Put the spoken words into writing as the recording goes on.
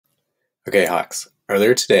Okay, Hawks.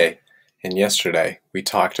 Earlier today and yesterday, we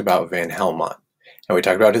talked about Van Helmont, and we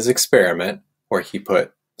talked about his experiment where he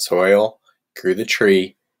put soil, grew the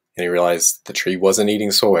tree, and he realized the tree wasn't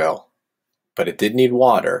eating soil, but it did need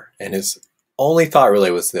water, and his only thought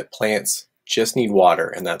really was that plants just need water,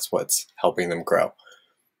 and that's what's helping them grow.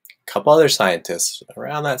 A couple other scientists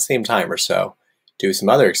around that same time or so do some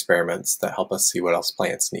other experiments that help us see what else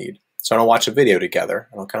plants need. So I'm going to watch a video together,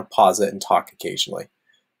 and I'll kind of pause it and talk occasionally.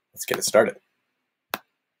 Let's get it started.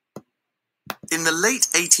 In the late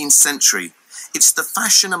 18th century, it's the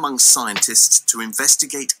fashion among scientists to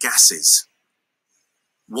investigate gases.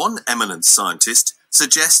 One eminent scientist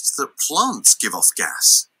suggests that plants give off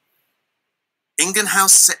gas. Ingenhousz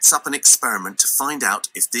sets up an experiment to find out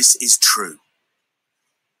if this is true.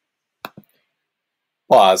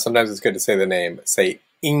 Well, sometimes it's good to say the name. Say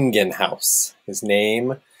Ingenhousz. His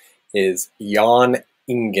name is Jan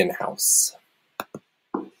Ingenhousz.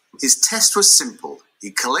 His test was simple.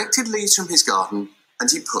 He collected leaves from his garden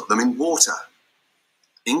and he put them in water.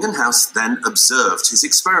 Ingenhousz then observed his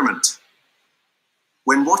experiment.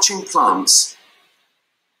 When watching plants,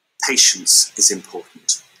 patience is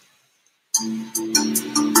important.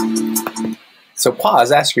 So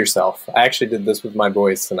pause, ask yourself. I actually did this with my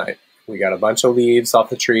boys tonight. We got a bunch of leaves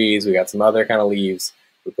off the trees. We got some other kind of leaves.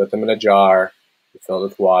 We put them in a jar. We filled it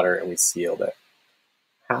with water and we sealed it.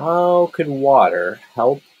 How could water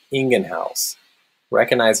help Ingenhousz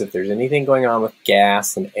recognize if there's anything going on with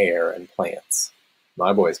gas and air and plants?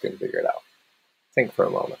 My boys couldn't figure it out. Think for a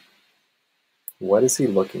moment. What is he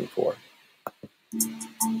looking for?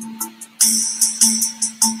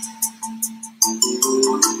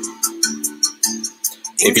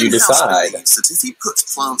 If you decide that if he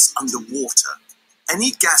puts plants under water,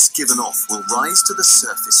 any gas given off will rise to the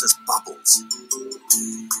surface as bubbles.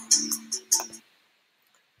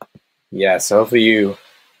 Yeah, so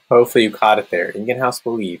hopefully you caught it there. Ingenhousz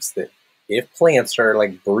believes that if plants are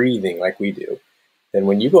like breathing like we do, then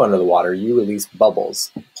when you go under the water, you release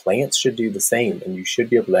bubbles. Plants should do the same, and you should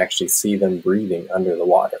be able to actually see them breathing under the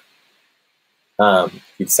water. If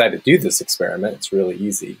you decide to do this experiment, it's really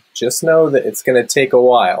easy. Just know that it's going to take a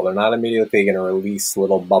while. They're not immediately going to release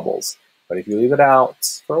little bubbles. But if you leave it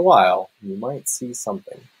out for a while, you might see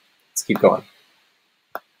something. Let's keep going.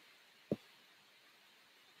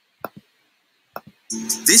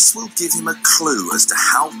 This will give him a clue as to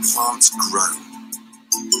how plants grow.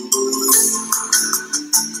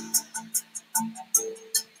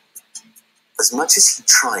 As much as he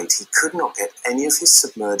tried, he could not get any of his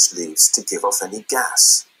submerged leaves to give off any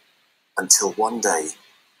gas, until one day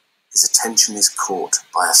his attention is caught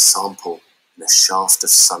by a sample in a shaft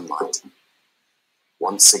of sunlight.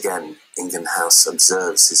 Once again, Ingenhousz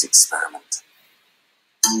observes his experiment.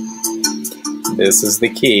 This is the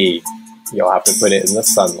key. You'll have to put it in the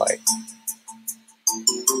sunlight.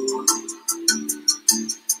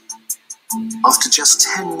 After just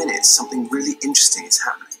 10 minutes, something really interesting is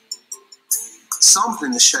happening. Sample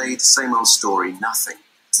in the shade, same old story, nothing.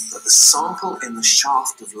 But the sample in the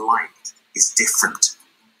shaft of light is different.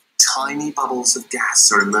 Tiny bubbles of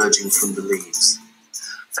gas are emerging from the leaves.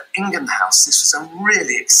 For Ingenhousz, this was a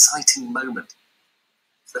really exciting moment.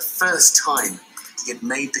 For the first time, he had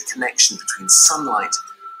made the connection between sunlight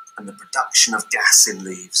and the production of gas in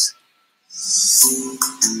leaves.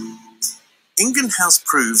 Ingenhousz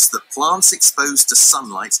proves that plants exposed to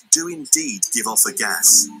sunlight do indeed give off a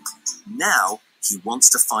gas. Now he wants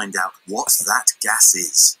to find out what that gas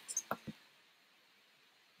is.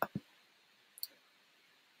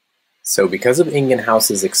 So because of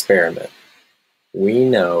Ingenhousz's experiment, we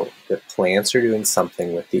know that plants are doing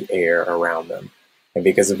something with the air around them. And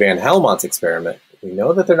because of Van Helmont's experiment, we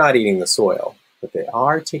know that they're not eating the soil, but they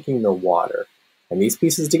are taking the water. And these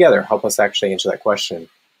pieces together help us actually answer that question.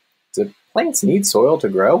 Do plants need soil to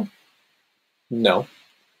grow? No.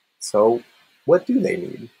 So what do they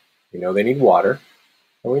need? We know they need water,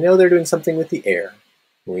 and we know they're doing something with the air,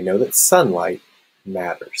 and we know that sunlight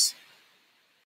matters.